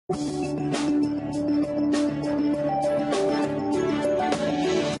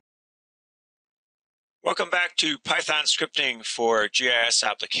Welcome back to Python scripting for GIS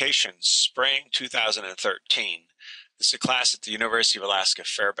applications, spring 2013. This is a class at the University of Alaska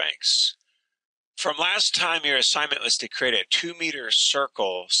Fairbanks. From last time, your assignment was to create a 2-meter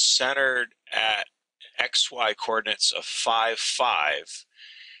circle centered at XY coordinates of 5, 5,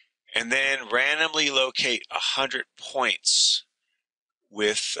 and then randomly locate 100 points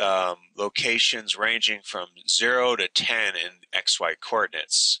with locations ranging from 0 to 10 in XY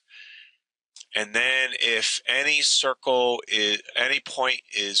coordinates. And then if any point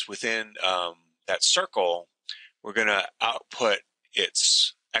is within that circle, we're going to output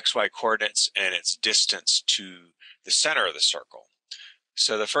its XY coordinates and its distance to the center of the circle.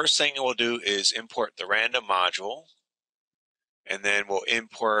 So the first thing we'll do is import the random module, and then we'll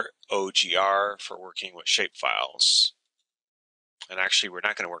import OGR for working with shapefiles. And actually, we're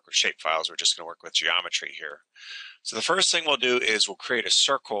not going to work with shapefiles, we're just going to work with geometry here. So the first thing we'll do is we'll create a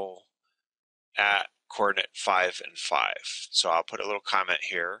circle at coordinate 5 and 5. So I'll put a little comment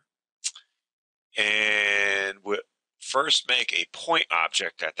here. And we'll first make a point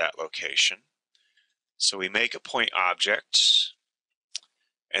object at that location. So we make a point object,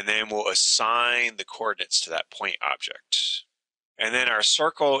 and then we'll assign the coordinates to that point object. And then our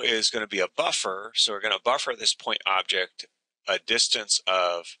circle is going to be a buffer, so we're going to buffer this point object a distance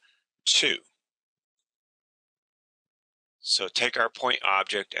of 2. So take our point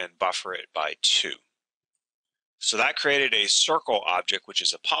object and buffer it by 2. So that created a circle object, which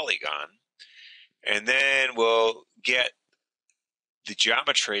is a polygon. And then we'll get the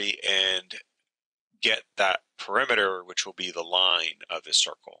geometry and get that perimeter, which will be the line of the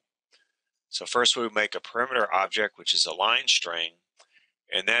circle. So first we'll make a perimeter object, which is a line string.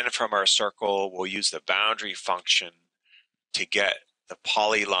 And then from our circle, we'll use the boundary function to get the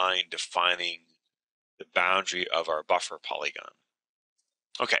polyline defining the boundary of our buffer polygon.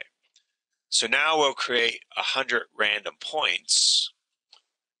 Okay, so now we'll create 100 random points.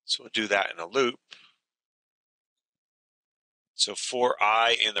 So we'll do that in a loop. So for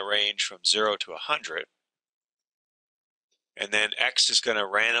I in the range from 0 to 100. And then X is going to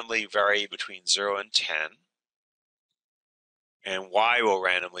randomly vary between 0 and 10. And Y will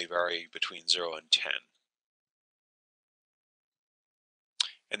randomly vary between 0 and 10.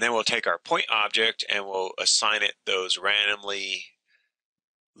 And then we'll take our point object and we'll assign it those randomly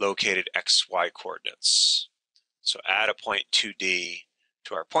located XY coordinates. So add a point 2D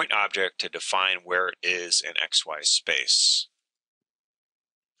to our point object to define where it is in XY space.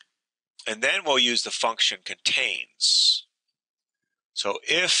 And then we'll use the function contains. So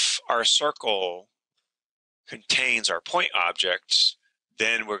if our circle contains our point object,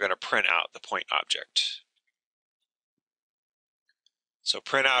 then we're going to print out the point object. So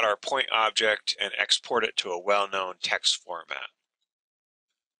print out our point object and export it to a well-known text format.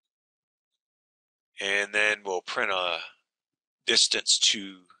 And then we'll print a distance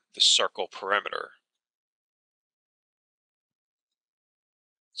to the circle perimeter.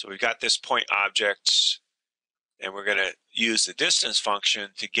 So we've got this point object, and we're going to use the distance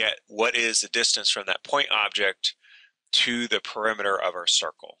function to get what is the distance from that point object to the perimeter of our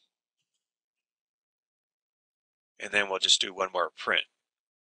circle. And then we'll just do one more print.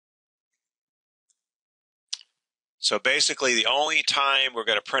 So basically, the only time we're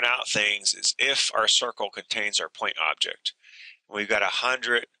going to print out things is if our circle contains our point object. And we've got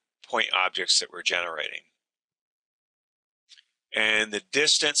 100 point objects that we're generating. And the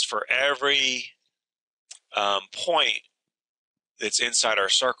distance for every point that's inside our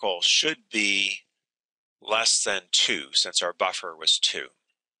circle should be less than 2, since our buffer was 2.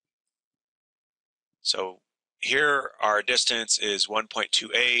 So here our distance is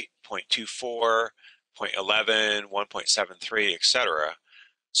 1.28, 0.24, 0.11, 1.73, etc.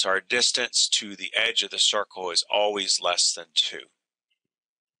 So our distance to the edge of the circle is always less than 2.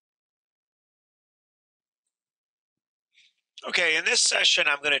 Okay, in this session,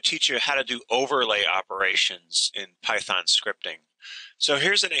 I'm going to teach you how to do overlay operations in Python scripting. So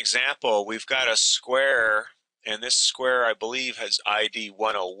here's an example. We've got a square, and this square, I believe, has ID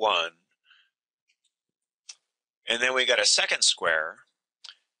 101. And then we got a second square,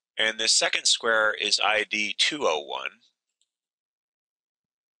 and this second square is ID 201.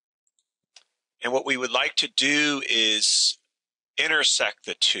 And what we would like to do is intersect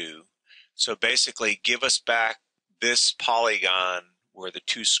the two. So basically, give us back this polygon where the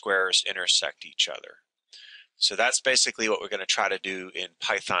two squares intersect each other. So that's basically what we're going to try to do in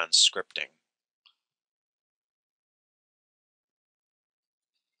Python scripting.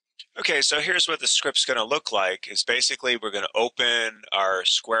 Okay, so here's what the script's going to look like. Is basically we're going to open our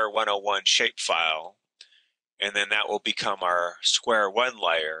square 101 shapefile, and then that will become our square 1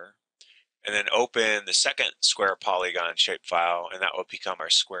 layer, and then open the second square polygon shapefile, and that will become our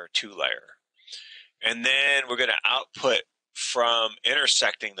square 2 layer. And then we're going to output from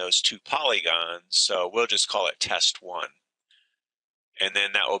intersecting those two polygons, so we'll just call it test 1. And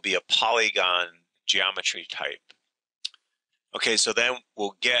then that will be a polygon geometry type. Okay, so then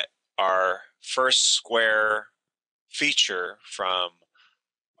we'll get our first square feature from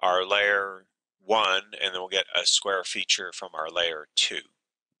our layer 1, and then we'll get a square feature from our layer 2.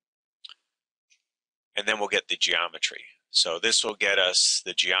 And then we'll get the geometry. So this will get us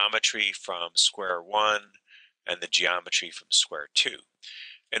the geometry from square 1 and the geometry from square 2.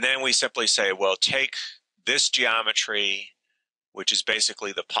 And then we simply say, well, take this geometry, which is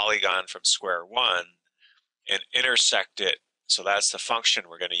basically the polygon from square 1, and intersect it. So that's the function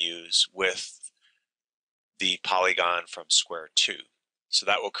we're going to use with the polygon from square 2. So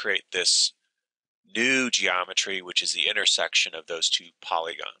that will create this new geometry, which is the intersection of those two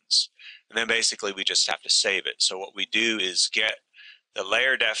polygons. And then basically we just have to save it. So what we do is get the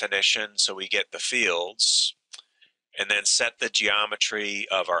layer definition, so we get the fields, and then set the geometry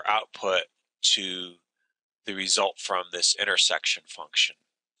of our output to the result from this intersection function.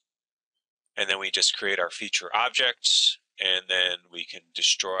 And then we just create our feature object, and then we can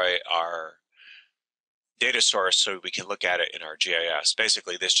destroy our data source so we can look at it in our GIS.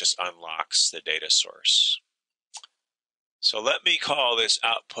 Basically, this just unlocks the data source. So let me call this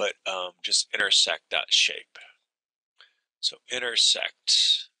output just intersect.shape. So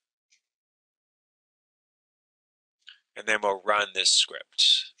intersect. And then we'll run this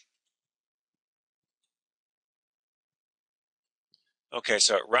script. Okay,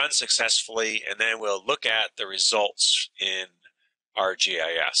 so it runs successfully, and then we'll look at the results in our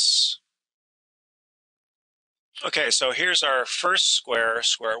GIS. Okay, so here's our first square,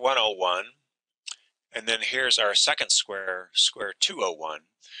 square 101, and then here's our second square, square 201.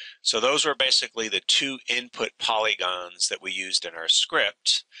 So those were basically the two input polygons that we used in our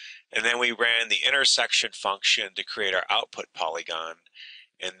script, and then we ran the intersection function to create our output polygon,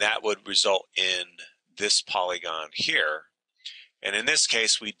 and that would result in this polygon here. And in this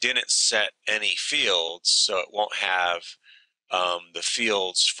case, we didn't set any fields, so it won't have the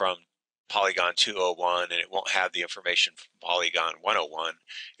fields from Polygon 201, and it won't have the information from Polygon 101.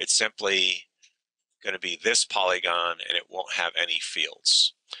 It's simply going to be this polygon, and it won't have any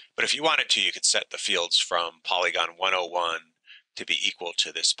fields. But if you wanted to, you could set the fields from Polygon 101 to be equal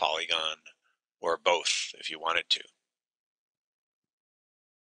to this polygon, or both if you wanted to.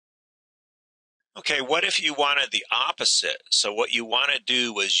 Okay, what if you wanted the opposite? So what you want to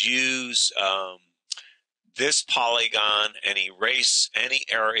do was use this polygon and erase any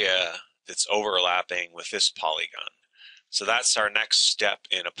area that's overlapping with this polygon. So that's our next step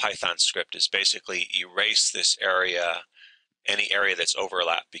in a Python script, is basically erase this area. Any area that's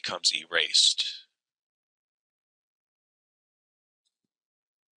overlapped becomes erased.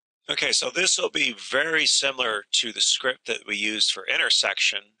 Okay, so this will be very similar to the script that we used for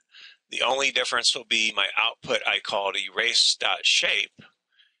intersection. The only difference will be my output I called erase.shape,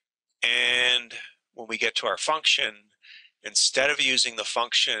 and when we get to our function, instead of using the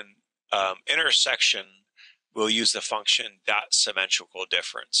function intersection, we'll use the function .symmetrical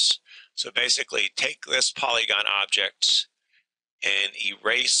difference. So basically take this polygon object and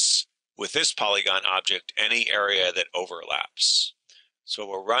erase with this polygon object any area that overlaps. So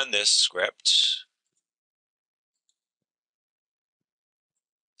we'll run this script,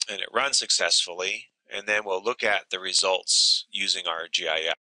 and it runs successfully, and then we'll look at the results using our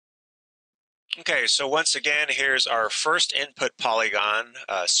GIS. Okay, so once again, here's our first input polygon,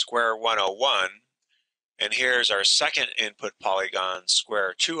 square 101, and here's our second input polygon,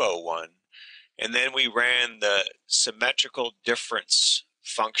 square 201, and then we ran the symmetrical difference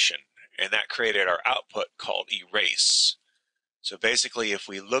function, and that created our output called erase. So basically, if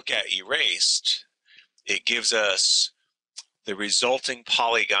we look at erased, it gives us the resulting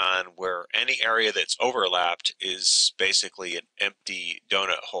polygon where any area that's overlapped is basically an empty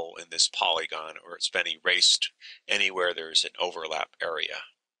donut hole in this polygon, or it's been erased anywhere there's an overlap area.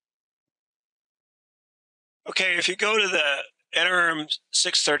 Okay, if you go to the Interim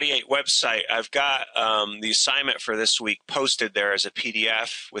 638 website, I've got the assignment for this week posted there as a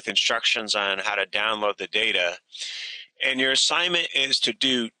PDF with instructions on how to download the data. And your assignment is to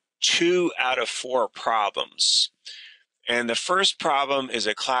do 2 out of 4 problems. And the first problem is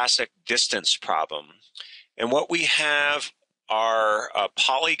a classic distance problem. And what we have are a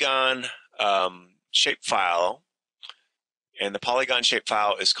polygon shapefile, and the polygon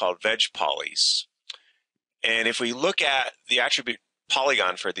shapefile is called veg polys. And if we look at the attribute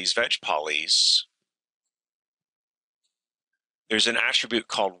polygon for these veg polys, there's an attribute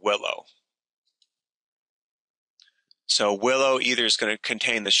called willow. So willow either is going to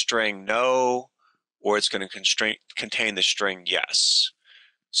contain the string no, or it's going to contain the string yes.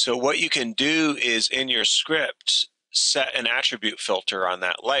 So what you can do is in your script, set an attribute filter on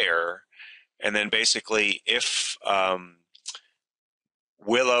that layer, and then basically if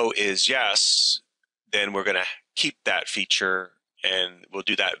willow is yes, then we're going to keep that feature, and we'll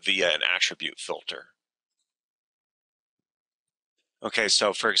do that via an attribute filter. Okay,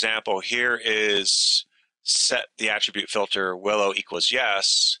 so for example, here is set the attribute filter willow equals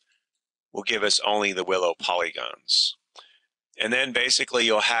yes, will give us only the willow polygons. And then basically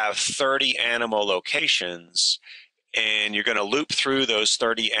you'll have 30 animal locations, and you're going to loop through those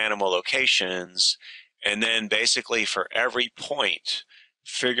 30 animal locations, and then basically for every point,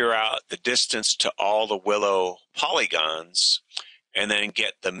 figure out the distance to all the willow polygons, and then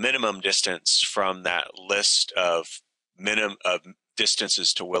get the minimum distance from that list of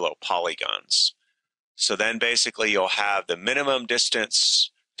distances to willow polygons. So then basically you'll have the minimum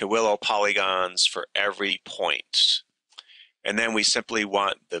distance to willow polygons for every point. And then we simply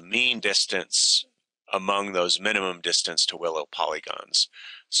want the mean distance among those minimum distance to willow polygons.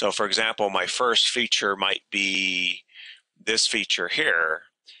 So for example, my first feature might be this feature here.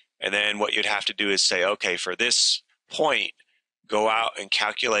 And then what you'd have to do is say, okay, for this point, go out and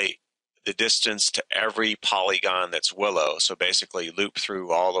calculate the distance to every polygon that's willow. So basically loop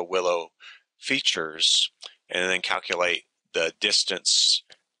through all the willow features and then calculate the distance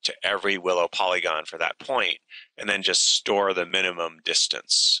to every willow polygon for that point, and then just store the minimum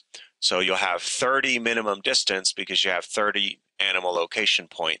distance. So you'll have 30 minimum distance because you have 30 animal location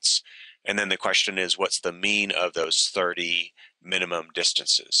points. And then the question is, what's the mean of those 30 minimum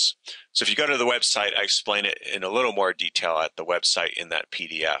distances? So if you go to the website, I explain it in a little more detail at the website in that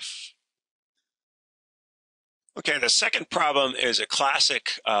PDF. Okay, the second problem is a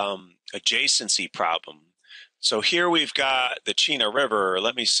classic adjacency problem. So here we've got the Chena River.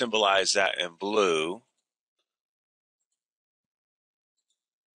 Let me symbolize that in blue.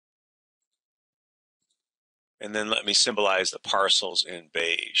 And then let me symbolize the parcels in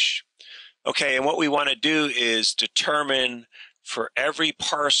beige. Okay, and what we want to do is determine for every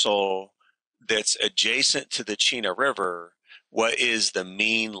parcel that's adjacent to the Chena River, what is the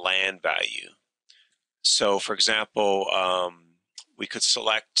mean land value. So for example, we could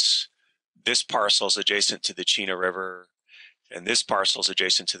select this parcel is adjacent to the Chena River, and this parcel is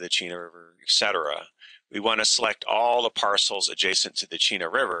adjacent to the Chena River, etc. We want to select all the parcels adjacent to the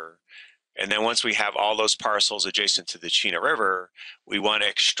Chena River, and then once we have all those parcels adjacent to the Chena River, we want to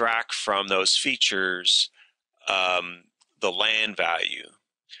extract from those features the land value.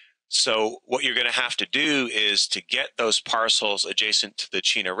 So what you're going to have to do is to get those parcels adjacent to the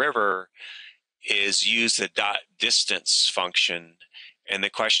Chena River is use the dot distance function. And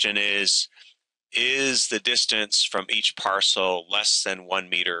the question is the distance from each parcel less than 1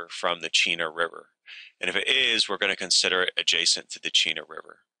 meter from the Chena River? And if it is, we're going to consider it adjacent to the Chena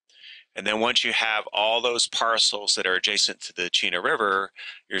River. And then once you have all those parcels that are adjacent to the Chena River,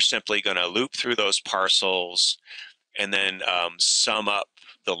 you're simply going to loop through those parcels and then sum up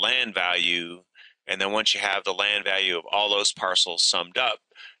the land value. And then once you have the land value of all those parcels summed up,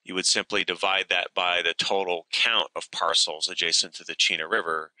 you would simply divide that by the total count of parcels adjacent to the Chena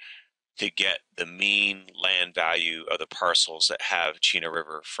River to get the mean land value of the parcels that have Chena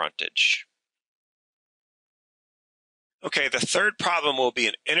River frontage. Okay, the third problem will be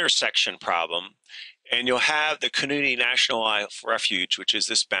an intersection problem, and you'll have the Canudi National Wildlife Refuge, which is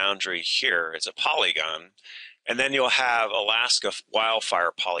this boundary here. It's a polygon, and then you'll have Alaska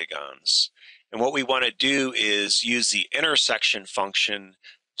wildfire polygons. And what we want to do is use the intersection function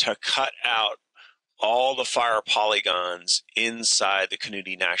to cut out all the fire polygons inside the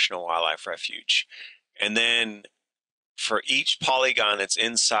Canudi National Wildlife Refuge. And then for each polygon that's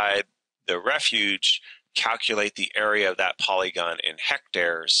inside the refuge, calculate the area of that polygon in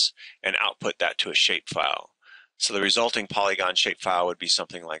hectares and output that to a shapefile. So the resulting polygon shapefile would be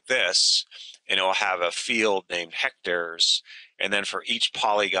something like this, and it will have a field named hectares, and then for each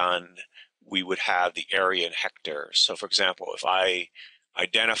polygon we would have the area in hectares. So for example, if I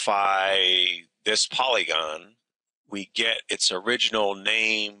identify this polygon, we get its original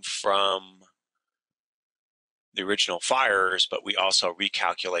name from the original fires, but we also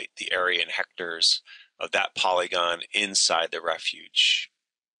recalculate the area in hectares of that polygon inside the refuge.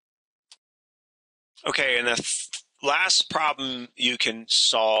 Okay, and the last problem you can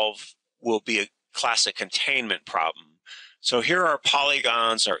solve will be a classic containment problem. So here are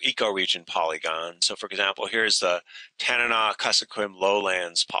polygons, our ecoregion polygon. So for example, here's the Tanana-Kuskokwim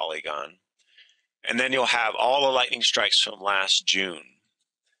lowlands polygon. And then you'll have all the lightning strikes from last June.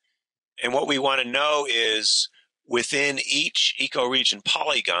 And what we want to know is within each ecoregion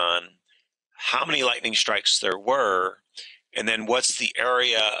polygon, how many lightning strikes there were, and then what's the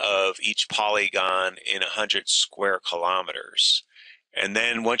area of each polygon in 100 square kilometers. And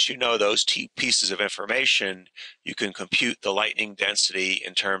then once you know those two pieces of information, you can compute the lightning density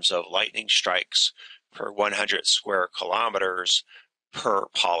in terms of lightning strikes per 100 square kilometers per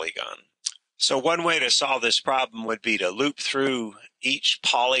polygon. So one way to solve this problem would be to loop through each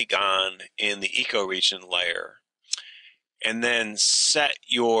polygon in the ecoregion layer and then set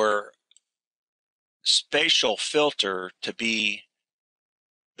your spatial filter to be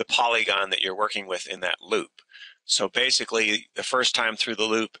the polygon that you're working with in that loop. So basically, the first time through the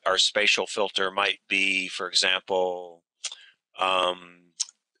loop, our spatial filter might be, for example,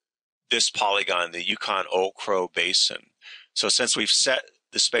 this polygon, the Yukon Old Crow Basin. So since we've set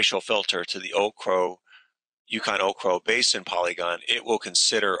the spatial filter to the Yukon Old Crow Basin polygon, it will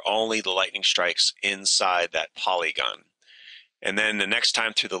consider only the lightning strikes inside that polygon. And then the next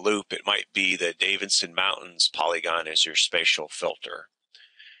time through the loop, it might be the Davidson Mountains polygon as your spatial filter.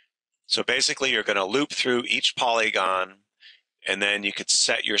 So basically, you're going to loop through each polygon, and then you could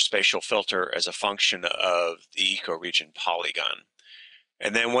set your spatial filter as a function of the ecoregion polygon.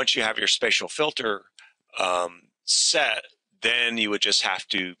 And then once you have your spatial filter set, then you would just have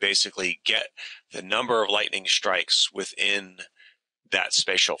to basically get the number of lightning strikes within that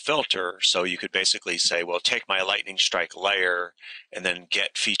spatial filter. So you could basically say, well, take my lightning strike layer and then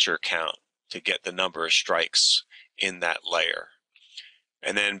get feature count to get the number of strikes in that layer.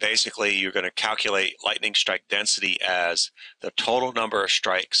 And then basically you're going to calculate lightning strike density as the total number of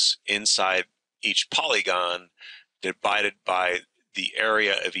strikes inside each polygon divided by the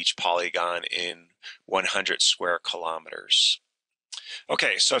area of each polygon in 100 square kilometers.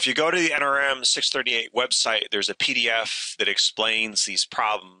 Okay, so if you go to the NRM 638 website, there's a PDF that explains these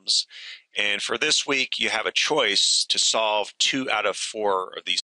problems. And for this week, you have a choice to solve 2 out of 4 of these